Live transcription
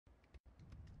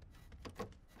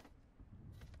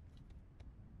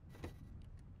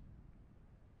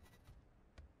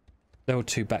Level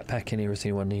 2 backpack in here if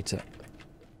anyone needs it.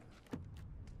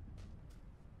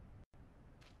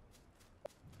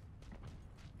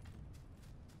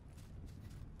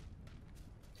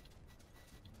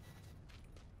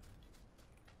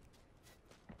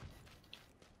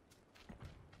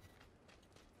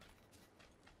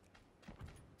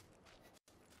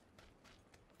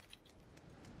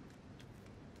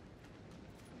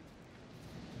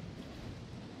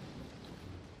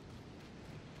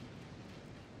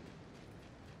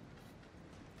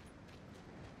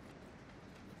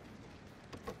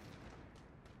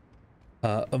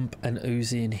 And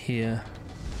Uzi in here.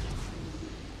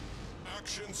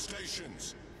 Action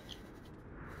stations.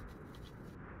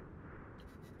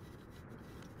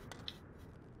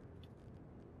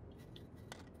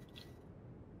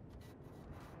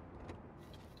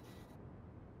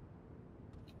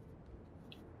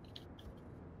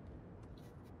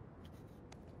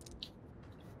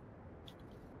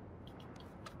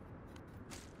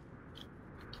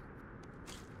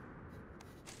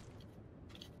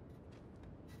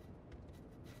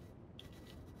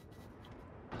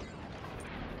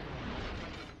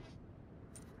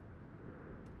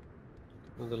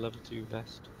 Another level 2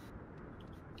 vest.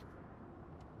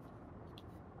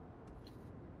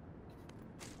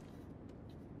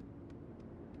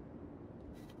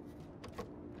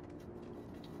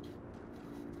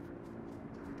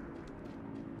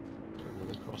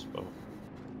 Another crossbow.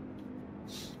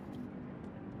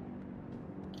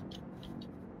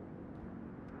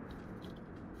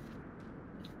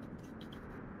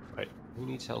 Right, who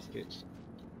needs health kits?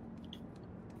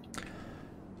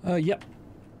 Yep.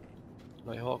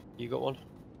 Nighthawk, you got one?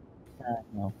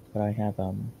 No, but I have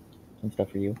some stuff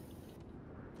for you.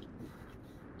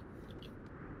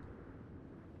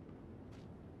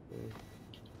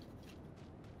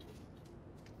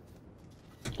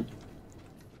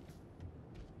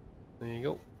 There you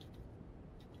go.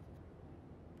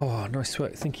 Oh, nice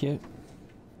work, thank you.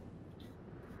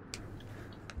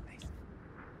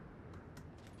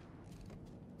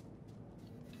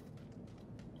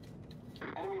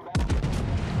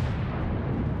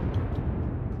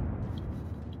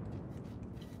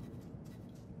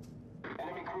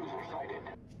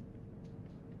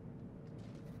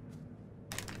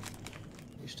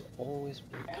 Used to always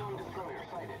be Enemy destroyer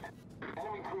sighted.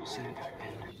 Enemy cruiser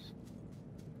detected.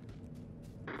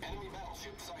 Enemy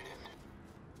battleship sighted.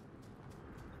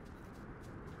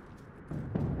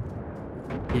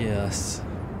 Yes.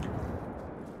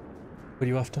 What are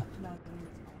you after?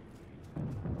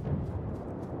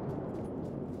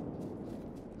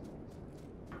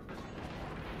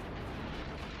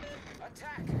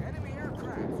 Attack enemy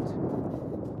aircraft.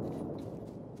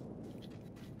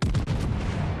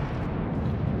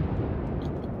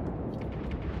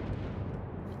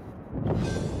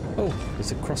 Oh,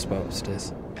 there's a crossbow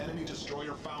upstairs. Enemy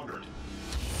destroyer foundered.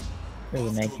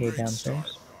 There's an AK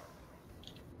downstairs.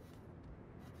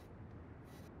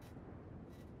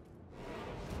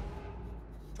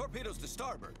 Torpedoes to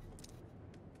starboard.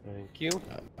 Thank you.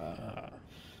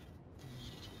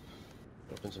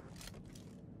 Opens up.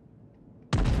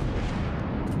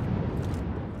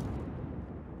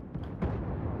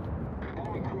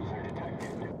 Enemy cruiser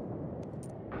detected.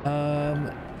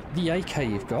 The AK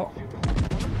you've got.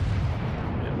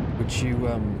 Would you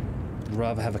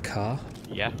rather have a car?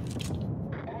 Yeah.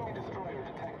 Enemy destroyer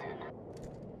detected.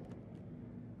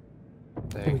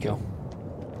 There Here we you go.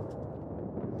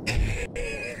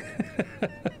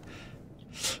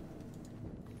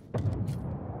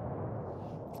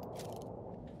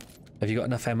 Have you got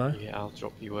enough ammo? Yeah, I'll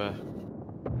drop you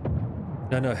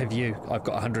No, have you? I've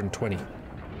got 120.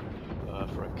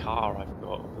 for a car. I've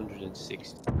got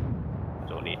 160. I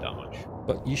don't need that much.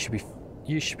 But you should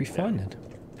be fine then.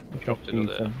 Dropped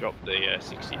another. Dropped the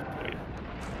 60 for you.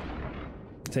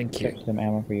 Thank you. Check some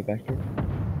ammo for you, Vector.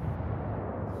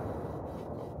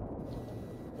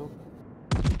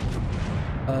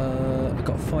 I've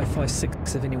got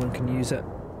 5.56 if anyone can use it.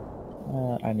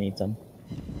 I need some.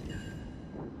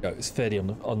 Go, it's fairly on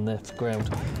the ground.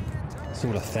 That's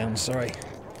all I found, sorry.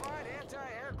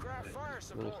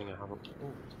 The only thing I haven't.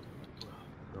 Oh,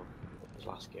 no, that was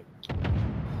last game.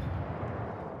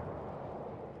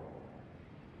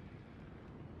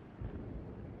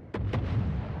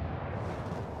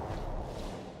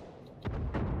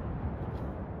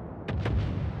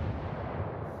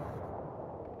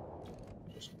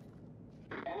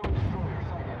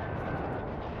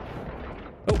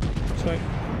 Oh, sorry.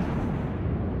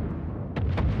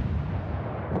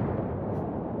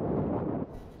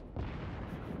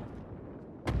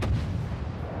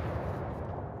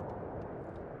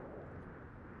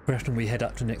 Where often we head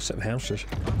up to the next set of houses?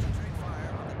 Concentrate fire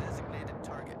on the designated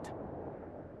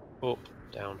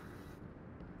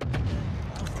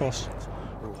Cross.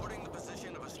 Reporting the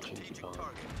position of a strategic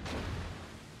target.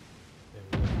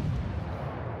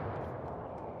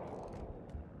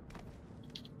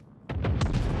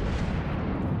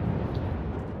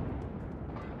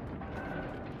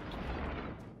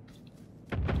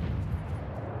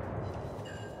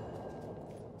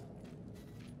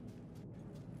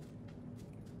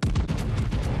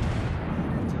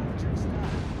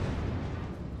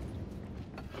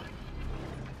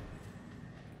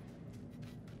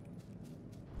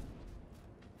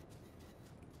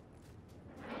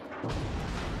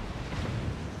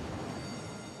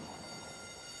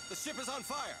 The ship is on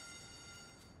fire.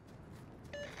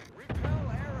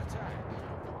 Repel air attack.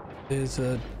 There's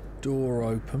a door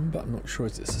open, but I'm not sure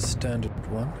if it's a standard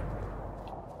one.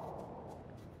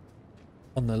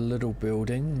 On the little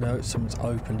building, no, someone's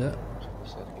opened it.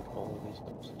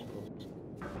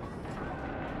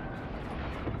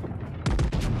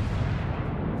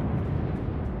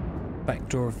 Back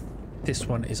door of this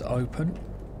one is open.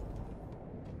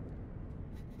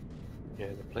 Yeah,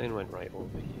 the plane went right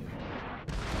over here.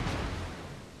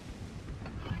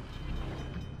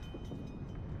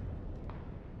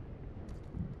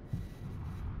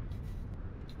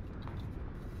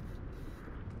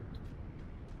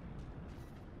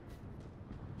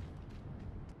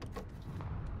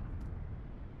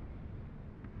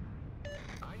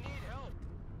 I need help.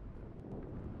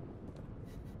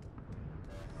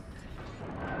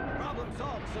 Problem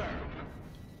solved, sir.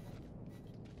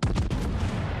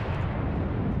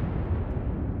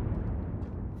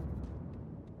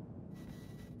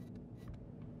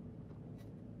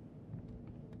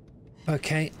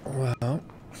 Okay, well,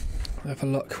 have a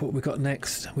look what we got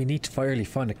next. We need to really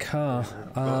find a car.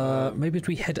 Maybe if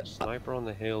we head up. Sniper on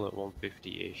the hill at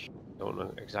 150-ish. Don't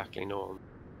know exactly know.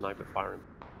 Sniper firing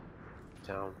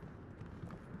down.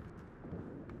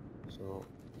 So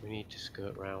we need to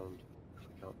skirt round if we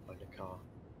can't find a car.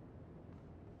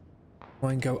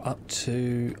 Try and go up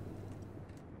to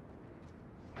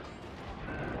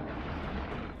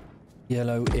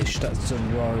yellow-ish. That's the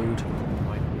road.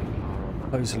 Might be a car on that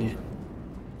Supposedly. hill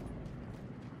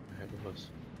ahead of us.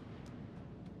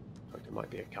 In fact, there might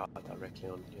be a car directly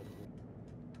on the other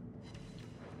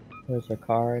one. There's a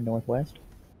car northwest.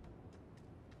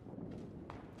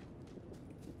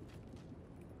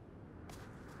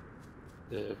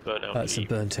 The burnt out. That's a Jeep.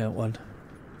 burnt out one.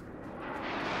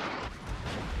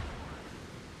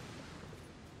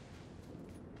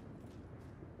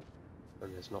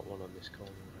 And there's not one on this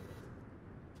corner either.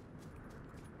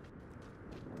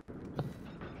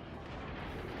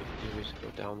 What we could do is go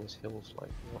down this hill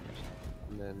slightly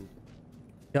and then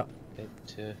Yep. head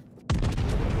to the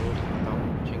road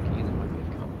about Chinky and there might be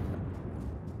a car.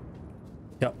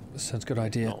 Yep, sounds a good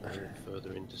idea. Not a little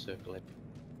further into Circle A.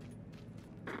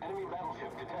 Enemy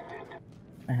battleship detected.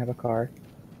 I have a car.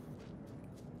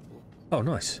 Oh,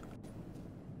 nice.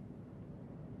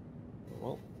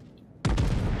 Well.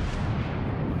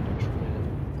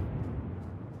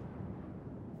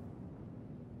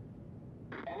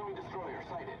 Enemy destroyer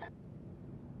sighted.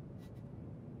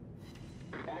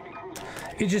 Enemy cruiser.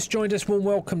 You just joined us. Warm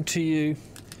welcome to you.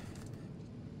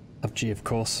 PUBG, of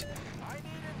course. I need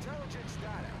intelligence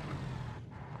data.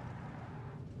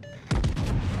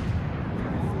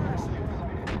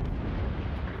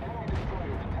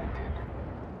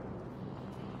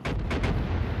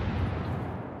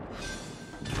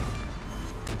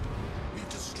 We've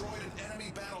destroyed an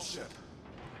enemy battleship.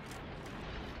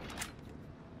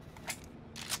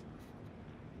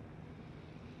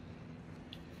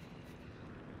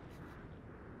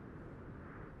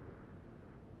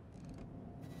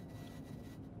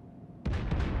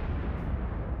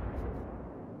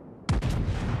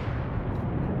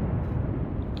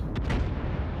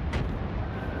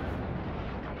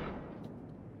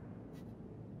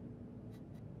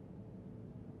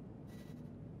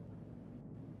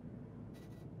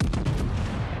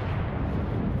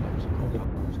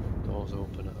 Doors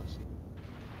open at us.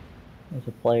 There's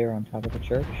a player on top of the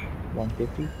church.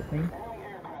 150 for me. Enemy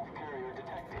aircraft carrier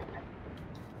detected.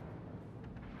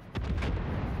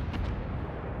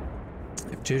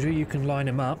 If Juju, you can line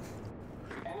him up.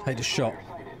 Take the shot.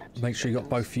 Make sure you got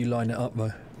both of you line it up though.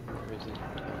 Where is he?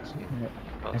 Can't see him. Yeah,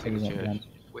 I Can't see think the he went church. down.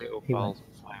 Wait up, He I'll went.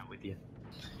 fire with you.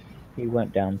 He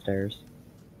went downstairs.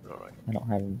 Alright. I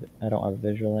don't have a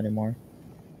visual anymore.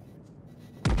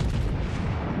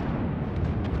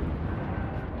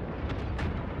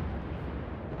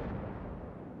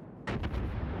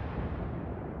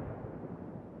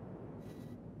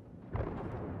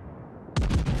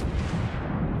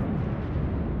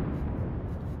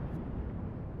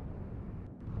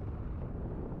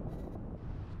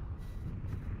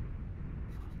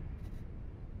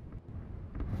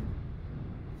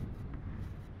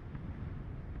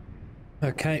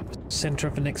 Okay, center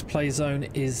of the next play zone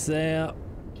is there.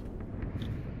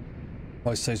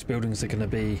 Most of those buildings are going to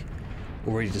be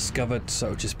already discovered, so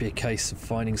it'll just be a case of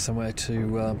finding somewhere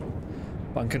to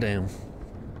bunker down.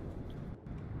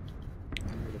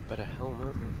 With a better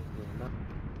helmet. Than that.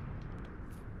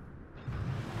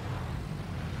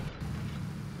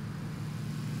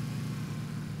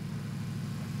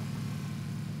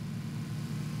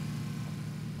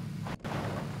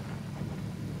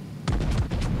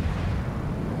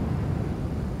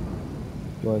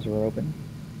 Doors were open.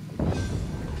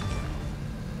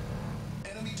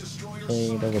 Enemy destroyer Hey,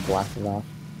 sunk. those are blasted off.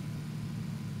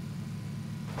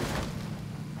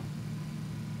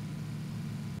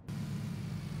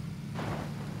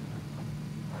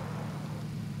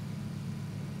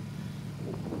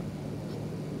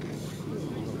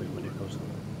 When it goes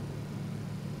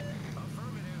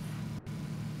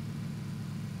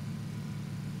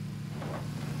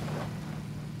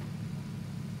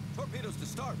Torpedoes to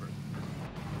starboard.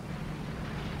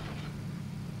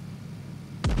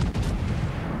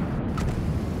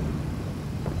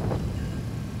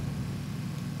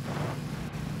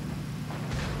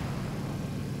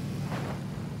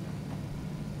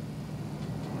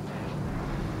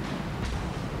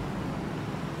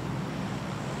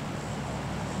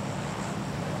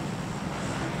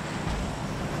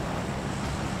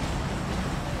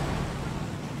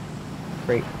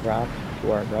 Great drop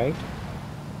to our right.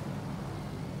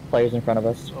 Players in front of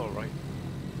us. all right.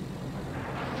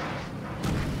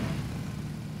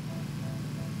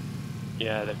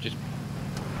 Yeah, they've just.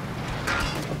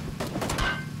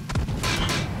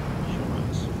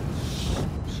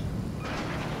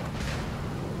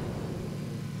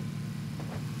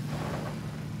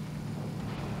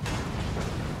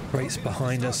 Rates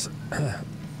behind us. Yes,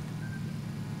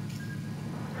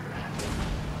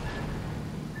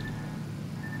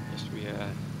 we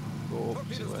go up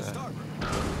Torpedoes to to starboard.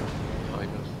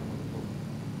 kind of.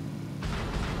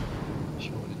 She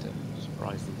wanted to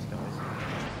surprise these guys.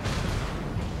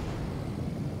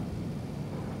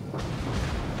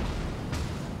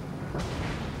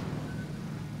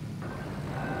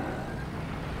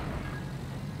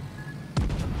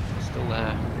 Still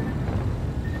there.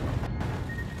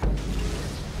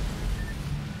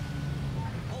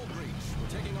 Hull breach.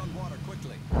 We're taking on water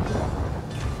quickly.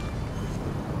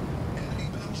 Enemy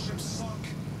battleship sunk.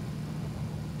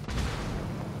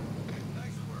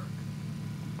 Nice work.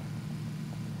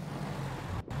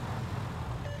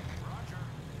 Roger.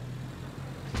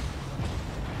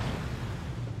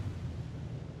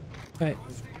 Okay,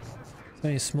 it's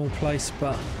only a small place,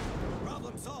 but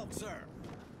Problem solved, sir.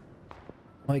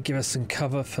 might give us some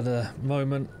cover for the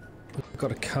moment. We've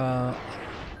got a car.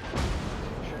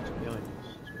 Shots behind us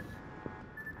as well.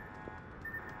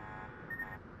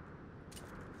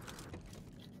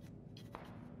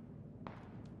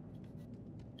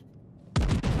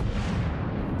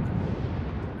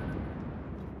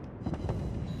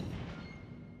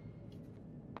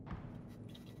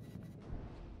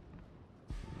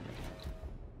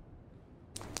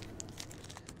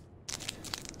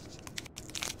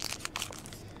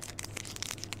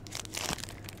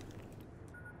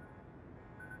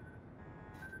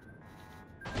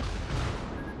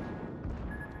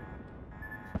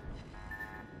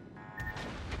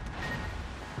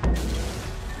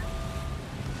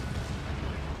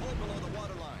 Pull below the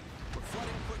water line. We're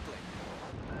flooding quickly.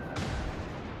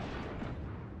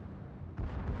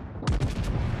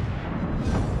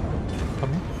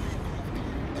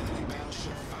 Enemy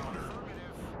battleship founder.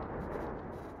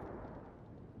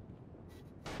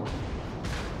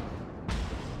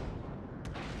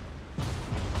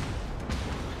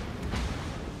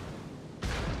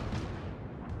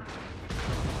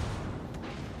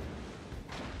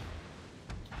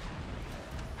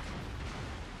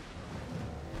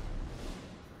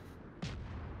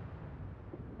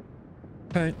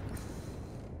 Okay.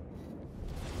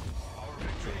 Our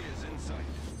victory is in sight.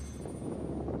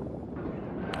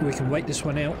 We can wait this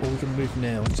one out, or we can move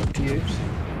now. It's up to you.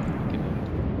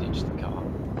 Can ditch the car.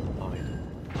 Hide.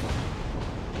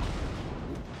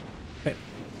 Okay.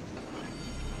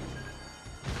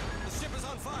 The ship is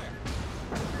on fire.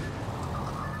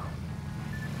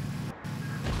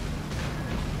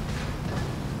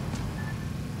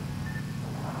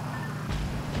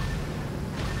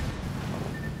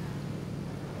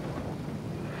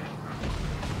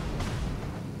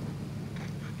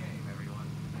 Good game, everyone.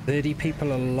 30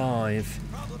 people alive.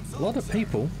 Problem A lot of solved, sir.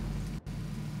 people.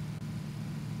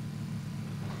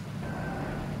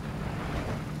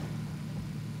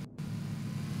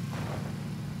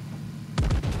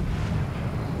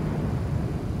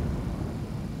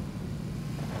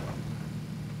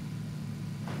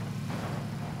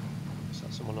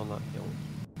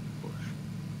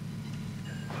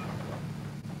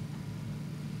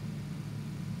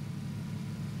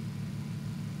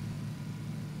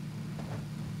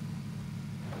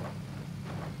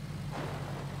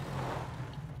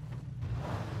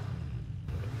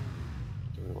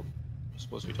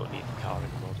 suppose we don't need the car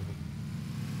anymore, do we?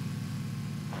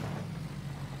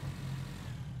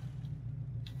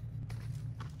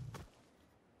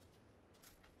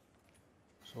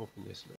 Let's open this now.